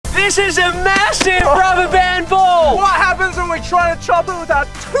This is a massive rubber band ball. What happens when we try to chop it with our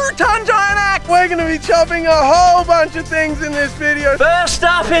 2-ton giant axe? We're going to be chopping a whole bunch of things in this video. First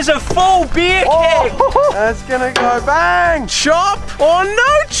up is a full beer keg. That's going to go bang. Chop or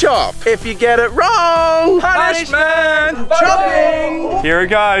no chop. If you get it wrong, Punishment! chopping. Here it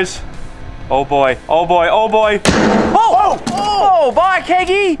goes. Oh boy, oh boy, oh boy. Oh! Oh, bye,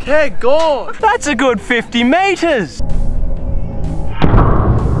 Keggy. Keg gone. That's a good 50 meters.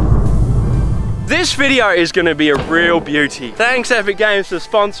 This video is going to be a real beauty. Thanks Epic Games for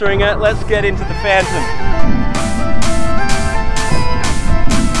sponsoring it. Let's get into the Phantom.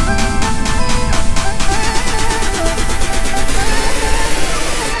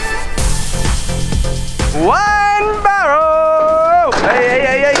 One barrel.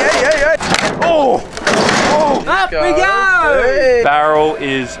 Hey. Oh. Up we go! Hey. Barrel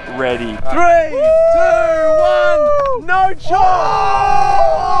is ready. 3, 2, 1. No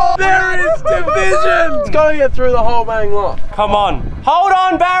chop. There is division. It's got to get through the whole bang lock. Come on. Hold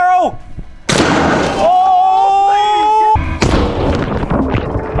on, Barrel. Oh!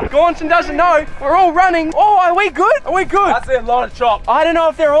 Gaunson doesn't know. We're all running. Oh, are we good? Are we good? That's a lot of chop. I don't know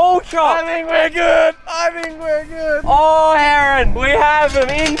if they're all chopped. I think we're good. Oh, Aaron, we have an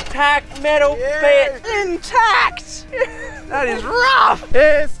intact metal bit. Intact. That is rough.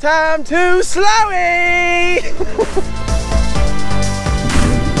 It's time to slowie.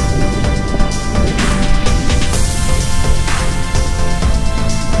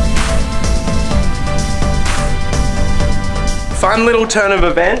 Fun little turn of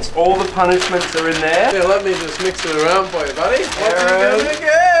events. All the punishments are in there. Yeah, let me just mix it around for you, buddy. Aaron. What's it gonna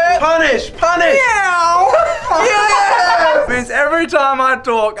get? Punish. Meow! Yeah! Means every time I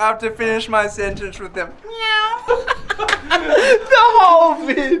talk, I have to finish my sentence with them. Meow! The whole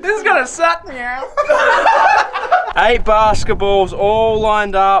bit. This is gonna suck, meow. 8 basketballs all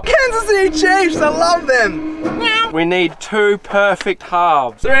lined up. Kansas City Chiefs, I love them. Meow. We need 2 perfect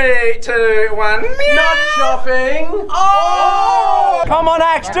halves. 3, 2, 1. Meow. Not chopping. Oh! Come on,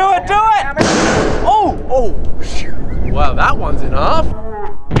 Axe, do it, do it! Oh! Wow, that one's in half.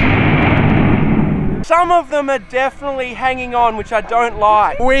 Some of them are definitely hanging on, which I don't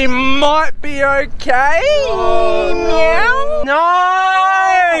like. We might be okay. Meow.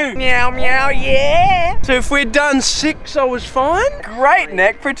 No! Meow, meow, yeah. So if we'd done 6, I was fine. Great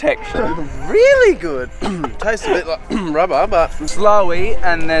neck protection. Really good. Tastes a bit like rubber, but Slowie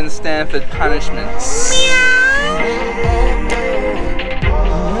and then Stanford punishments.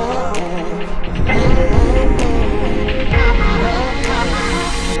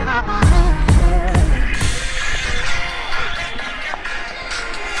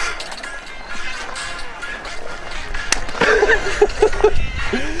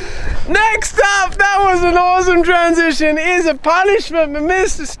 next up, that was an awesome transition, is a punishment for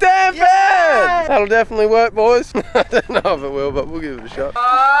Mr. Stanford. Yeah. That'll definitely work, boys. I don't know if it will, but we'll give it a shot.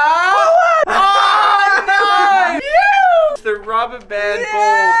 Oh no! It's the rubber band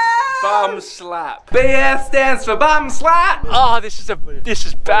ball bum slap. BS stands for bum slap. Oh, this is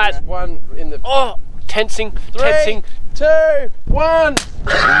bad. One in the Oh, tensing, 3, tensing. 2, 1.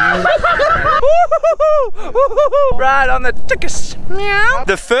 Right on the tickus. Meow.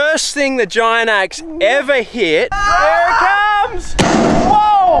 The first thing the giant axe ever hit, there it comes!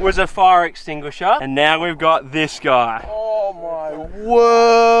 Whoa! Was a fire extinguisher, and now we've got this guy. Oh my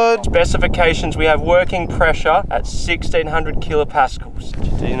word. Specifications, we have working pressure at 1600 kilopascals.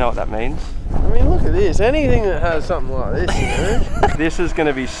 Do you know what that means? I mean, look at this. Anything that has something like this, you know? This is going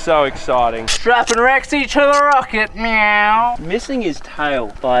to be so exciting. Strapping Rexy to the rocket. Meow. Missing his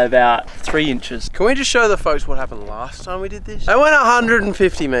tail by about 3 inches. Can we just show the folks what happened last time we did this? I went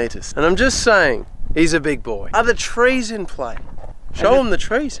 150 meters, and I'm just saying, he's a big boy. Are the trees in play? Show him the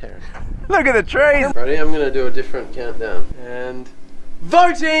trees, Aaron. Look at the trees. Ready? I'm going to do a different countdown. And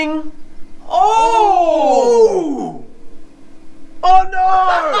voting. Oh! Oh no!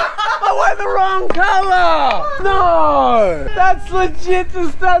 I went the wrong color! No! That's legit,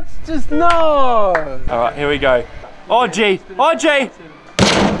 that's just no! Alright, here we go. Oh gee! Oh gee!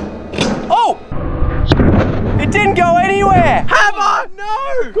 Oh! It didn't go anywhere! Have I?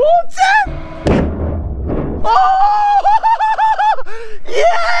 No! Gordon! Oh!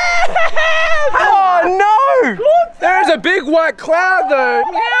 Yes! Oh no! There's a big white cloud though.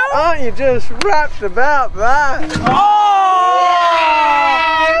 Aren't you just wrapped about that? Oh!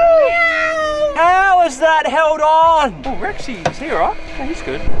 How is that held on? Oh, Rexy, is he alright? Oh, he's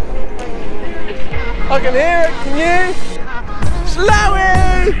good. I can hear it, can you?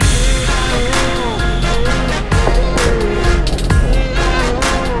 Slowie!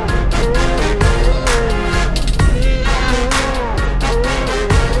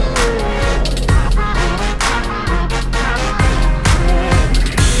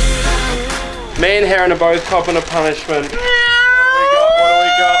 Me and Heron are both copping a punishment. What do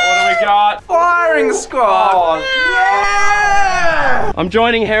we got? Firing squad. Yeah! I'm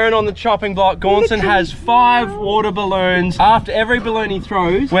joining Heron on the chopping block. Gaunson has 5 water balloons. After every balloon he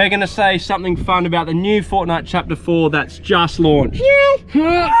throws, we're gonna say something fun about the new Fortnite Chapter 4 that's just launched.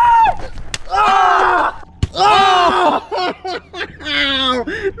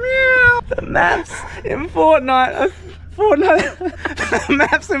 The maps in Fortnite. The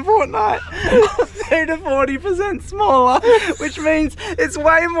maps in Fortnite are 30 to 40% smaller, which means it's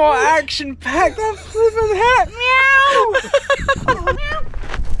way more action-packed. I'm flipping hat. Meow.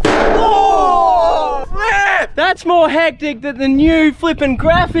 Oh, flip! That's more hectic than the new flipping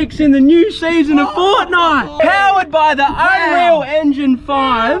graphics in the new season of Fortnite. Powered by the Unreal Engine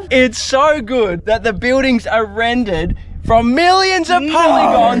 5. It's so good that the buildings are rendered from millions of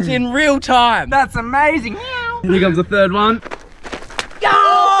polygons in real time. That's amazing. Here comes the third one.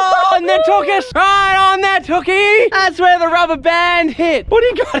 Oh, and that took us right on that hooky. That's where the rubber band hit. What do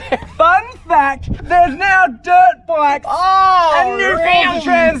you got here? Fun fact, there's now dirt bikes and newfound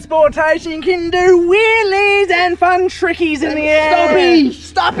transportation. You can do wheelies and fun trickies in the air.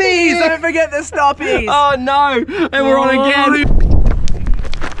 Stoppies! Don't forget the stoppies. Oh no, and we're on again.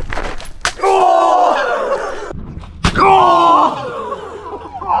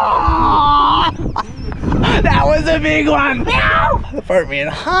 That was a big one. Meow! Broke me in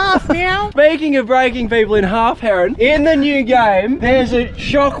half. Meow. Speaking of breaking people in half, Heron, in the new game, there's a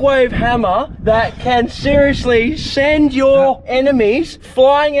shockwave hammer that can seriously send your enemies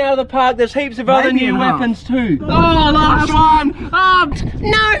flying out of the park. There's heaps of other new weapons too. Oh, last one.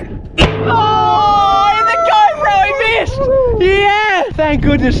 No. Oh, the GoPro, he missed. Yeah. Thank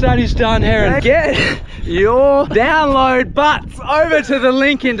goodness that is done, Heron. Get your download butts over to the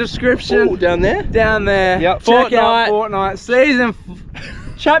link in description. Ooh, down there? Down there. Yep. Check out Fortnite season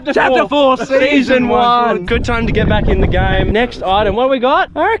Chapter 4, season 1. Good time to get back in the game. Next item, what do we got?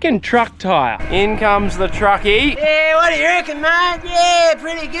 I reckon truck tire. In comes the truckie. Yeah, what do you reckon, mate? Yeah,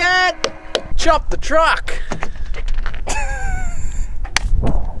 pretty good. Chop the truck.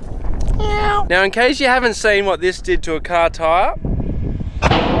 Now, in case you haven't seen what this did to a car tire.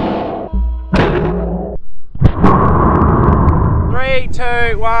 Three,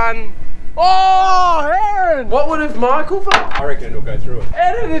 two, one. Oh, Heron! What would have Michael done? I reckon it'll go through it.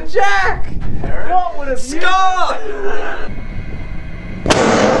 Editor Jack! Heron? What would have Scott!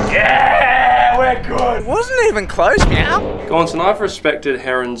 Yeah, we're good. It wasn't even close, meow. Gaunson, I've respected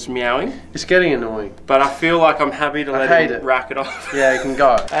Heron's meowing, It's getting annoying. but I feel like I'm happy to let him rack it off. Yeah, you can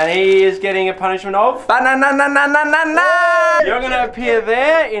go. And he is getting a punishment of? Banana. You're gonna appear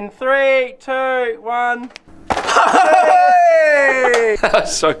there in 3, 2, 1. Hey! That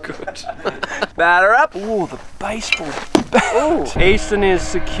was so good. Batter up. Ooh, the baseball bat. Easton is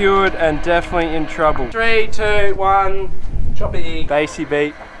secured and definitely in trouble. 3, 2, 1. Choppy. Bassy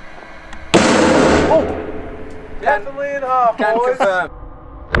beat. Oh! Definitely in half, Can boys. confirm.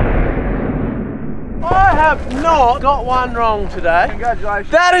 I have not got one wrong today.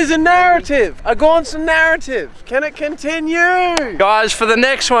 Congratulations. That is a narrative, a Gaunson narrative. Can it continue? Guys, for the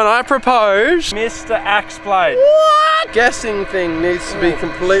next one, I propose Mr. Axeblade. What? Guessing thing needs to be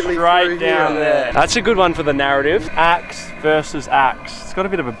completely Straight through down here. there. That's a good one for the narrative. Axe versus axe. It's got a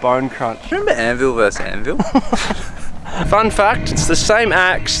bit of a bone crunch. Remember Anvil versus Anvil? Fun fact, it's the same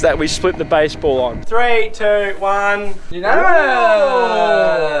axe that we split the baseball on. 3, 2, 1.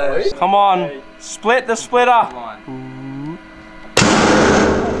 Unanimous! Come on, split the splitter.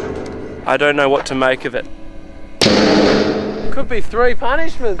 I don't know what to make of it. Could be 3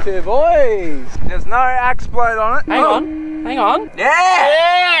 punishments here, boys. There's no axe blade on it. Hang on.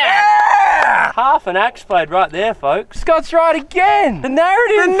 Yeah! Half an axe blade right there, folks. Scott's right again. The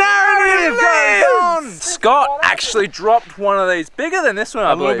narrative goes on. Scott actually dropped one of these, bigger than this one,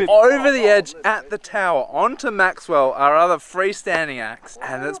 I believe, over the edge at the tower onto Maxwell, our other freestanding axe,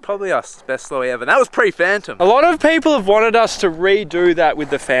 and it's probably our best slowy ever. That was pre-Phantom. A lot of people have wanted us to redo that with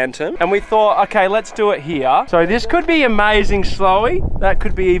the Phantom, and we thought, okay, let's do it here. So this could be amazing slowy. That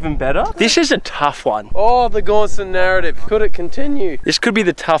could be even better. This is a tough one. Oh, the Gaunson narrative. Could it continue? This could be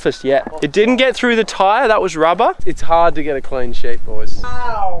the toughest yet. It didn't get through the tire, that was rubber. It's hard to get a clean sheet, boys.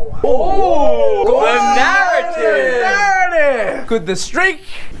 Ow! Oh, The narrative! Could the streak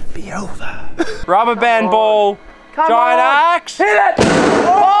be over? Rubber band ball, giant axe. Hit it!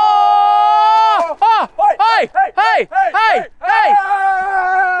 Oh! Oh! Hey!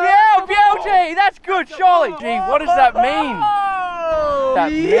 Yeah, BLG, that's good, surely. Gee, what does that mean?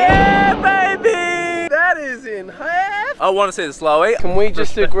 Yeah, baby! That is in half. I want to see the slowy. Can we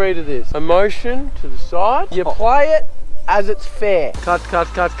just agree to this? A motion to the side, you play it, as it's fair. Cut, cut,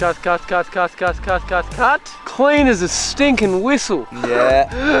 cut, cut, cut, cut, cut, cut, cut, cut, cut. Clean as a stinking whistle. Yeah.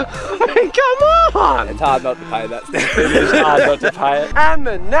 I mean, come on! It's hard not to pay that. It is hard not to pay it. And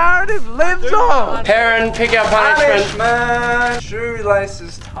the narrative lives on. Heron, pick our punishment. Man,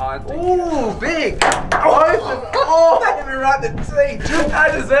 shoelaces tied. Ooh, big. Oh, they hit me right in the teeth.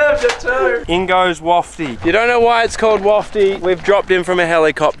 I deserved it too. In goes Wafty. You don't know why it's called Wafty? We've dropped him from a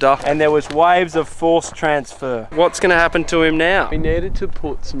helicopter and there was waves of force transfer. What's gonna happen to him now? We needed to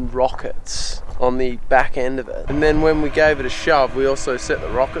put some rockets on the back end of it, and then when we gave it a shove, we also set the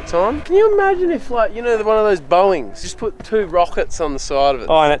rockets on. Can you imagine if, like, you know, one of those Boeings, just put 2 rockets on the side of it?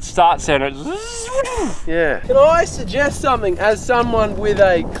 Oh, and it starts there and it... Yeah. Can I suggest something as someone with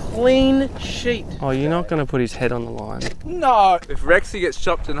a clean sheet? Oh, you're not gonna put his head on the line. No. If Rexy gets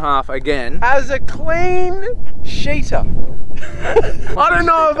chopped in half again. As a clean sheeter. I don't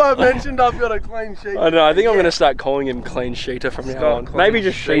know if I've mentioned I've got a clean sheet. I know, I think I'm gonna start calling him Clean Sheeter from now on. Maybe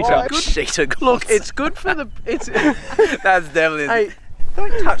just Sheeter. Sheeter. Look, it's good for the... It's. That's definitely... Hey,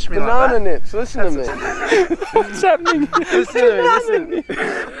 don't touch me banana like that. nips, listen to me. What's happening? Listen to me, listen.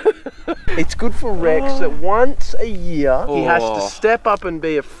 It's good for Rex that once a year he has to step up and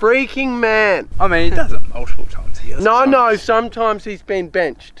be a freaking man. I mean, he does it multiple times a year. No, sometimes he's been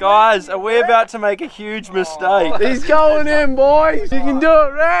benched. Guys, are we about to make a huge mistake? He's going in, boys. You can do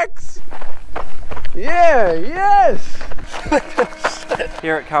it, Rex. Yeah, yes.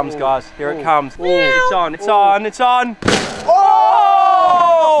 Here it comes, guys. Here it comes. It's on, it's on, it's on.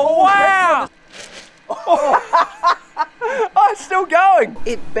 Oh, wow. Oh, it's still going.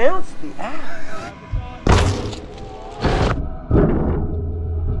 It bounced the axe.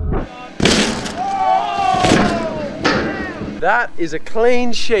 That is a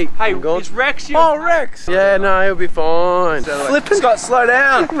clean sheet. Hey, is Rex here? Oh, Rex. Yeah, no, he'll be fine. Flippin' Scott, slow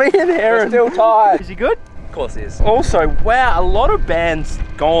down. Me and Aaron. Still tired. Is he good? Of course he is. Also, wow, a lot of bands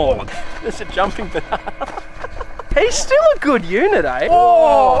gone. There's a jumping banana. He's still a good unit, eh?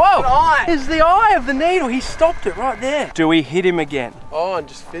 Oh, whoa. There's the eye of the needle. He stopped it right there. Do we hit him again? Oh, and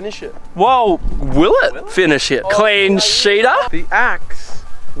just finish it. Whoa, will it finish it? Clean sheeter? The axe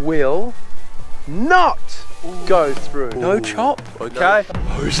will not go through. No chop. Okay.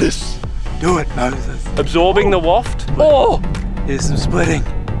 Moses. Do it, Moses. Absorbing the waft. Oh! Here's some splitting.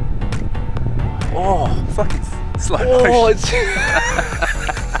 Oh, fucking slow oh, motion. it's...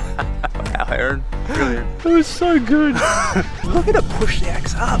 Wow, Aaron. Brilliant. It was so good. Look at it push the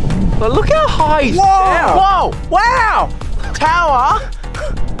axe up. But look how high he's down. Whoa! Wow! Tower?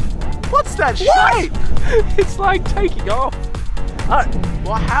 What's that shape? It's like taking off.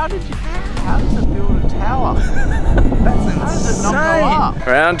 Well, how does it build a tower? That's How does it not go up?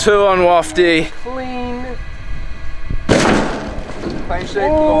 Round 2 on Wafty. Clean. Clean sheet.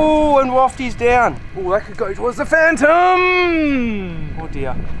 Oh, and Wafty's down. Oh, that could go towards the Phantom. Oh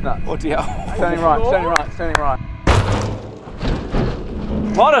dear. No. Oh dear. Turning right, turning right, turning right.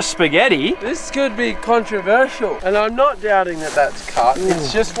 A lot of spaghetti. This could be controversial, and I'm not doubting that that's cut. Ooh.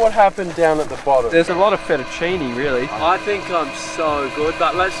 It's just what happened down at the bottom. There's a lot of fettuccine, really. I think I'm so good,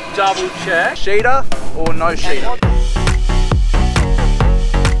 but let's double check. Sheeter or no sheeter?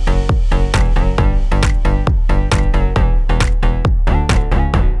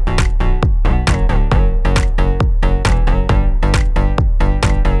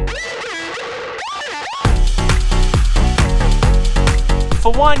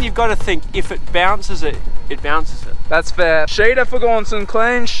 For one, you've got to think, if it bounces it, it bounces it. That's fair. Sheeter for Gaunson,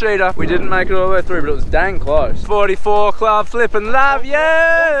 clean sheeter. We didn't make it all the way through, but it was dang close. 44 club flippin' love,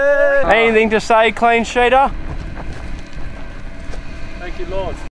 yeah! Anything to say, Clean Sheeter? Thank you, Lord.